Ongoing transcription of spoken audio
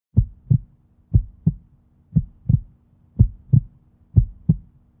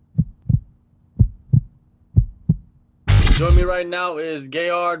Joining me right now is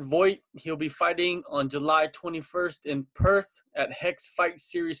Gerhard Voigt. He'll be fighting on July 21st in Perth at HEX Fight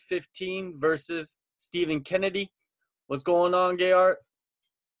Series 15 versus Stephen Kennedy. What's going on, Gerhard?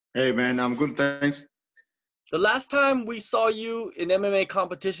 Hey, man, I'm good, thanks. The last time we saw you in MMA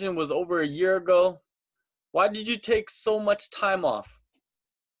competition was over a year ago. Why did you take so much time off?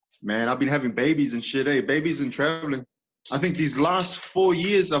 Man, I've been having babies and shit, babies and traveling. I think these last 4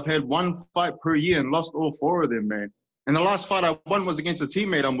 years, I've had one fight per year and lost all 4 of them, man. And the last fight I won was against a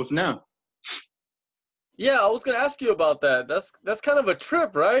teammate I'm with now. Yeah, I was gonna ask you about that. That's kind of a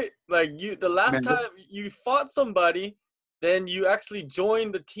trip, right? Like the last Man, time you fought somebody, then you actually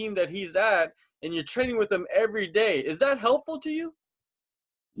joined the team that he's at, and you're training with him every day. Is that helpful to you?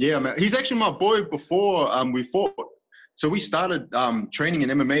 yeah, man. He's actually my boy before we fought. So we started training in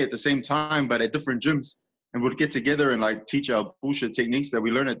MMA at the same time, but at different gyms. And we'd get together and like teach our bullshit techniques that we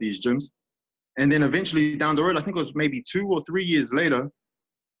learn at these gyms. And then eventually down the road, I think it was maybe 2 or 3 years later,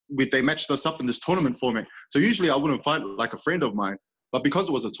 they matched us up in this tournament format. So usually I wouldn't fight like a friend of mine, but because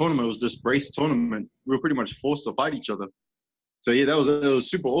it was a tournament, it was this brace tournament, we were pretty much forced to fight each other. So yeah, it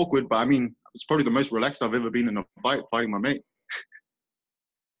was super awkward, but I mean, it's probably the most relaxed I've ever been in a fight, fighting my mate.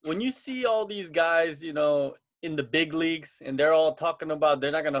 When you see all these guys, in the big leagues, and they're all talking about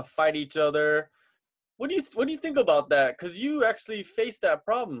they're not gonna fight each other, what do you think about that? Because you actually face that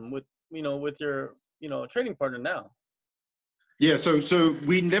problem with your training partner now. Yeah, so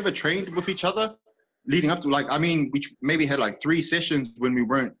we never trained with each other leading up to we maybe had like 3 sessions when we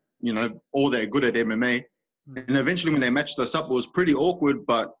weren't, all that good at MMA. And eventually when they matched us up, it was pretty awkward,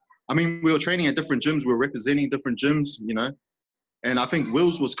 but I mean, we were training at different gyms, we were representing different gyms, and I think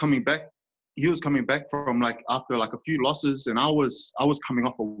Wills was coming back. He was coming back from after a few losses, and I was coming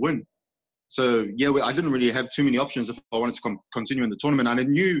off a win. So yeah, I didn't really have too many options if I wanted to continue in the tournament. And I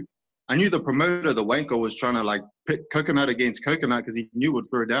knew the promoter, the Wanko, was trying to pit coconut against coconut because he knew it would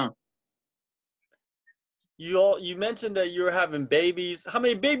throw down. You mentioned that you were having babies. How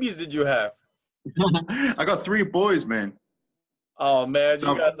many babies did you have? I got 3 boys, man. Oh man,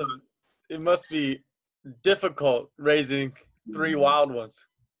 it must be difficult raising 3 wild ones.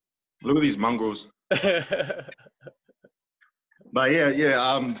 Look at these mongrels. But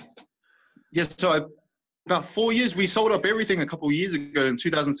so about 4 years, we sold up everything a couple of years ago in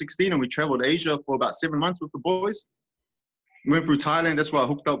 2016, and we traveled Asia for about 7 months with the boys. We went through Thailand. That's why I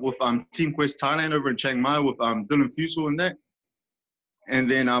hooked up with Team Quest Thailand over in Chiang Mai with Dylan Fusel and that. And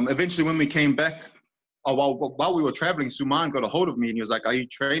then eventually when we came back, while we were traveling, Suman got a hold of me and he was like, "Are you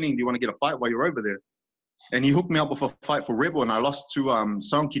training? Do you want to get a fight while you're over there?" And he hooked me up with a fight for Rebel, and I lost to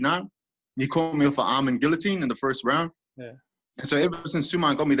Song Kinan. He caught me with an arm and guillotine in the first round. Yeah. And so ever since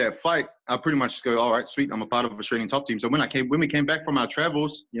Suman got me that fight, I pretty much just go, all right, sweet, I'm a part of Australian top team. So when we came back from our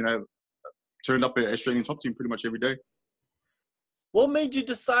travels, turned up at Australian top team pretty much every day. What made you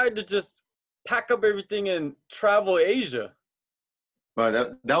decide to just pack up everything and travel Asia?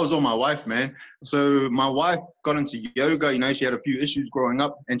 But that was all my wife, man. So my wife got into yoga. She had a few issues growing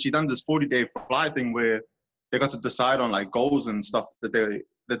up, and she done this 40-day fly thing where they got to decide on goals and stuff that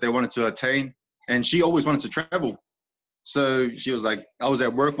they wanted to attain. And she always wanted to travel. So she was like, I was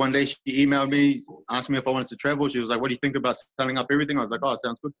at work one day. She emailed me, asked me if I wanted to travel. She was like, "What do you think about selling up everything?" I was like, "Oh,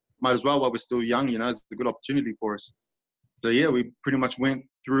 sounds good. Might as well while we're still young. It's a good opportunity for us." So yeah, we pretty much went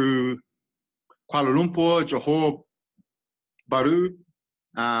through Kuala Lumpur, Johor, Baru.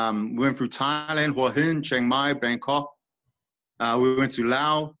 We went through Thailand, Hua Hin, Chiang Mai, Bangkok. We went to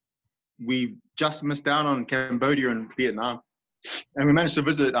Laos. We just missed out on Cambodia and Vietnam. And we managed to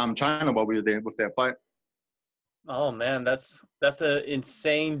visit China while we were there with that fight. Oh man, that's an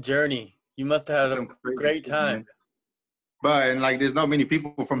insane journey. You must have had a great time. Man. But there's not many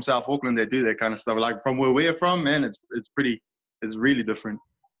people from South Auckland that do that kind of stuff. From where we're from, man, it's really different.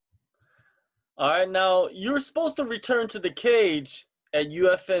 All right, now you were supposed to return to the cage at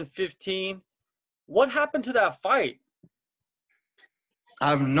UFN 15. What happened to that fight? I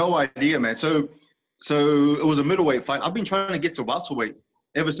have no idea, man. So it was a middleweight fight. I've been trying to get to welterweight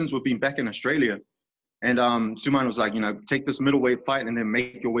ever since we've been back in Australia. And Suman was like, take this middleweight fight and then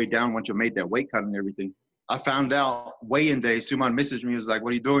make your way down once you made that weight cut and everything. I found out weigh-in day. Suman messaged me. He was like,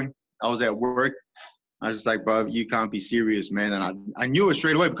 "What are you doing?" I was at work. I was just like, "Bro, you can't be serious, man." And I knew it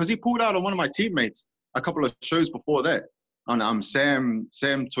straight away because he pulled out on one of my teammates a couple of shows before that on Sam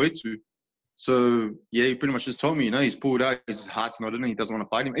Toitu. So yeah, he pretty much just told me, he's pulled out. His heart's not in it. He doesn't want to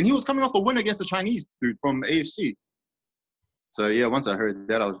fight him. And he was coming off a win against a Chinese dude from AFC. So yeah, once I heard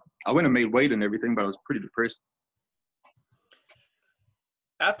that, I went and made weight and everything, but I was pretty depressed.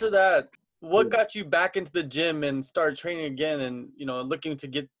 After that, what got you back into the gym and started training again and, looking to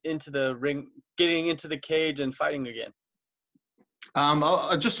get into the ring, getting into the cage and fighting again?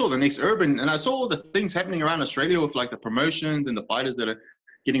 I just saw the next Urban, and I saw all the things happening around Australia with like the promotions and the fighters that are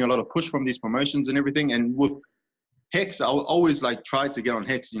getting a lot of push from these promotions and everything. And with HEX, I always like tried to get on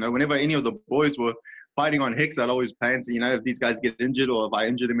HEX. You know, whenever any of the boys were fighting on HEX, I'd always plan to, you know, if these guys get injured or if I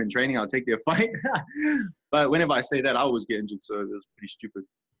injure them in training, I'll take their fight. But whenever I say that, I always get injured, so it was pretty stupid.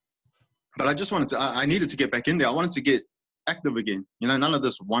 But I just wanted to, I needed to get back in there. I wanted to get active again. You know, none of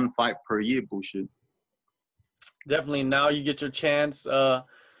this one fight per year bullshit. Definitely. Now you get your chance.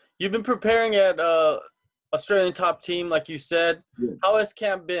 You've been preparing at Australian Top Team, like you said. Yeah. How has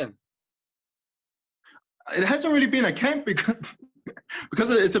camp been? It hasn't really been a camp because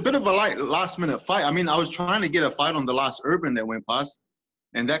it's a bit of a last minute fight. I mean, I was trying to get a fight on the last Urban that went past,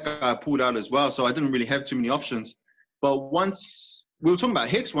 and that guy pulled out as well. So I didn't really have too many options. But once we were talking about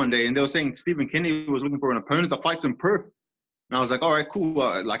HEX one day, and they were saying Stephen Kennedy was looking for an opponent to fight in Perth. And I was like, all right, cool.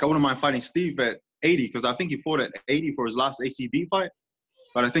 Like, I wouldn't mind fighting Steve at 80, because I think he fought at 80 for his last ACB fight.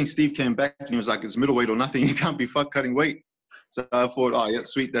 But I think Steve came back and he was like, it's middleweight or nothing. He can't be fuck cutting weight. So I thought, oh, yeah,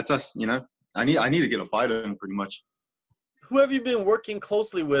 sweet. That's us, you know. I need to get a fight in pretty much. Who have you been working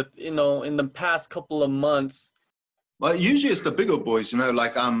closely with, you know, in the past couple of months? Well, usually it's the bigger boys, you know,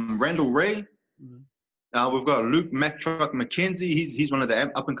 like Randall Ray. Mm-hmm. We've got Luke Truck McKenzie. He's one of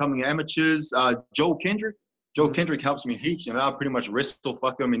the up-and-coming amateurs. Joel Kendrick. Joel Kendrick helps me heaps. You know, I pretty much wrestle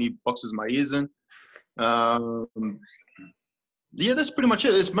fuck him and he boxes my ears in. Yeah, that's pretty much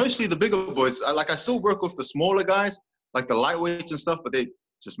it. It's mostly the bigger boys. I still work with the smaller guys, like the lightweights and stuff, but they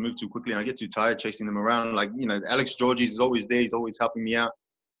just move too quickly and I get too tired chasing them around. Like, you know, Alex Georges is always there. He's always helping me out,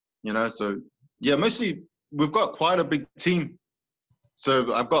 you know. So, yeah, mostly we've got quite a big team.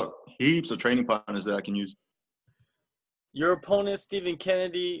 So I've got heaps of training partners that I can use. Your opponent, Stephen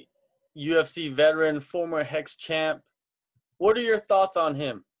Kennedy, UFC veteran, former HEX champ. What are your thoughts on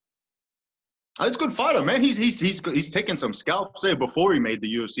him? He's a good fighter, man. He's taken some scalps there before he made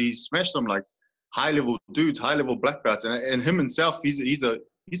the UFC. He smashed some like high-level dudes, high-level black belts, and him himself, he's a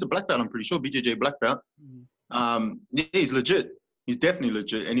black belt. I'm pretty sure, BJJ black belt. Yeah, he's legit. He's definitely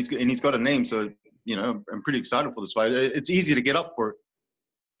legit, and he's got a name. So, you know, I'm pretty excited for this fight. It's easy to get up for it.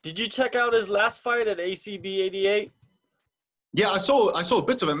 Did you check out his last fight at ACB 88? Yeah, I saw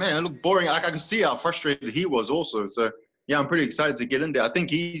bits of it, man. It looked boring. I could see how frustrated he was also. So, yeah, I'm pretty excited to get in there. I think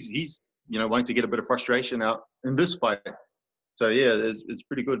he's you know, wanting to get a bit of frustration out in this fight. So, yeah, it's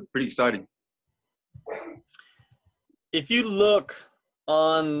pretty good, pretty exciting. If you look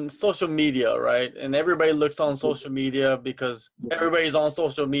on social media, right, and everybody looks on social media because everybody's on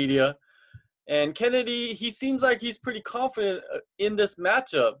social media, and Kennedy, he seems like he's pretty confident in this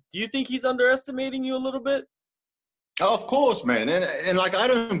matchup. Do you think he's underestimating you a little bit? Oh, of course, man. And like, I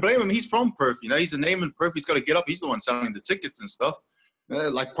don't blame him. He's from Perth, you know. He's a name in Perth. He's got to get up. He's the one selling the tickets and stuff.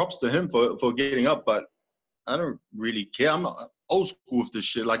 Like, props to him for getting up, but I don't really care. I'm old school with this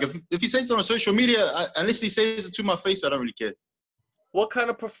shit. Like, if he says it on social media, unless he says it to my face, I don't really care. What kind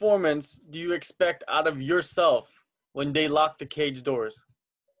of performance do you expect out of yourself when they lock the cage doors?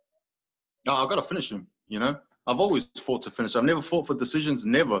 I've got to finish him, you know. I've always fought to finish. I've never fought for decisions,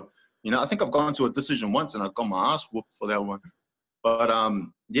 never. You know, I think I've gone to a decision once and I got my ass whooped for that one. But,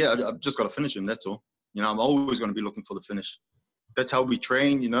 yeah, I've just got to finish him, that's all. You know, I'm always going to be looking for the finish. That's how we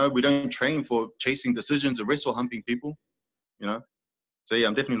train, you know. We don't train for chasing decisions or wrestle humping people, you know. So, yeah,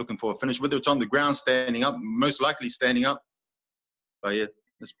 I'm definitely looking for a finish, whether it's on the ground, standing up, most likely standing up. But, yeah,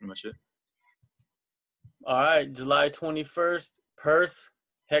 that's pretty much it. All right, July 21st, Perth,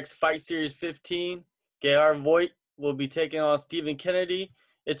 HEX Fight Series 15. Gerhard Voigt will be taking on Stephen Kennedy.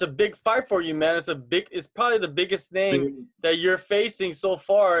 It's a big fight for you, man. It's probably the biggest name that you're facing so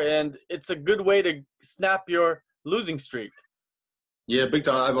far, and it's a good way to snap your losing streak. Yeah, big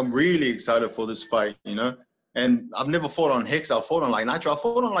time. I'm really excited for this fight, you know. And I've never fought on HEX. I've fought on like Nitro. I've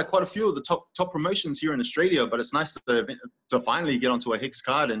fought on like quite a few of the top promotions here in Australia, but it's nice to finally get onto a HEX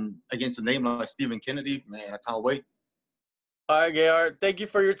card and against a name like Stephen Kennedy. Man, I can't wait. All right, Gerhard. Thank you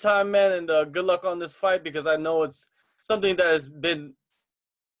for your time, man, and good luck on this fight, because I know it's something that has been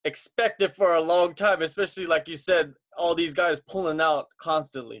expected for a long time, especially like you said, all these guys pulling out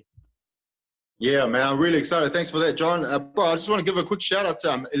constantly. Yeah, man, I'm really excited. Thanks for that, John. Bro, I just want to give a quick shout out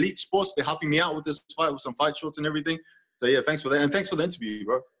to Elite Sports. They're helping me out with this fight with some fight shorts and everything. So, yeah, thanks for that. And thanks for the interview,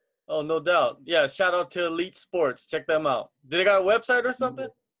 bro. Oh, no doubt. Yeah, shout out to Elite Sports. Check them out. Do they got a website or something?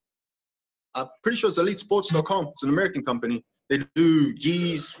 I'm pretty sure it's elitesports.com. It's an American company. They do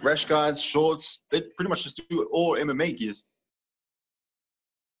gis, rash guards, shorts. They pretty much just do all MMA gears.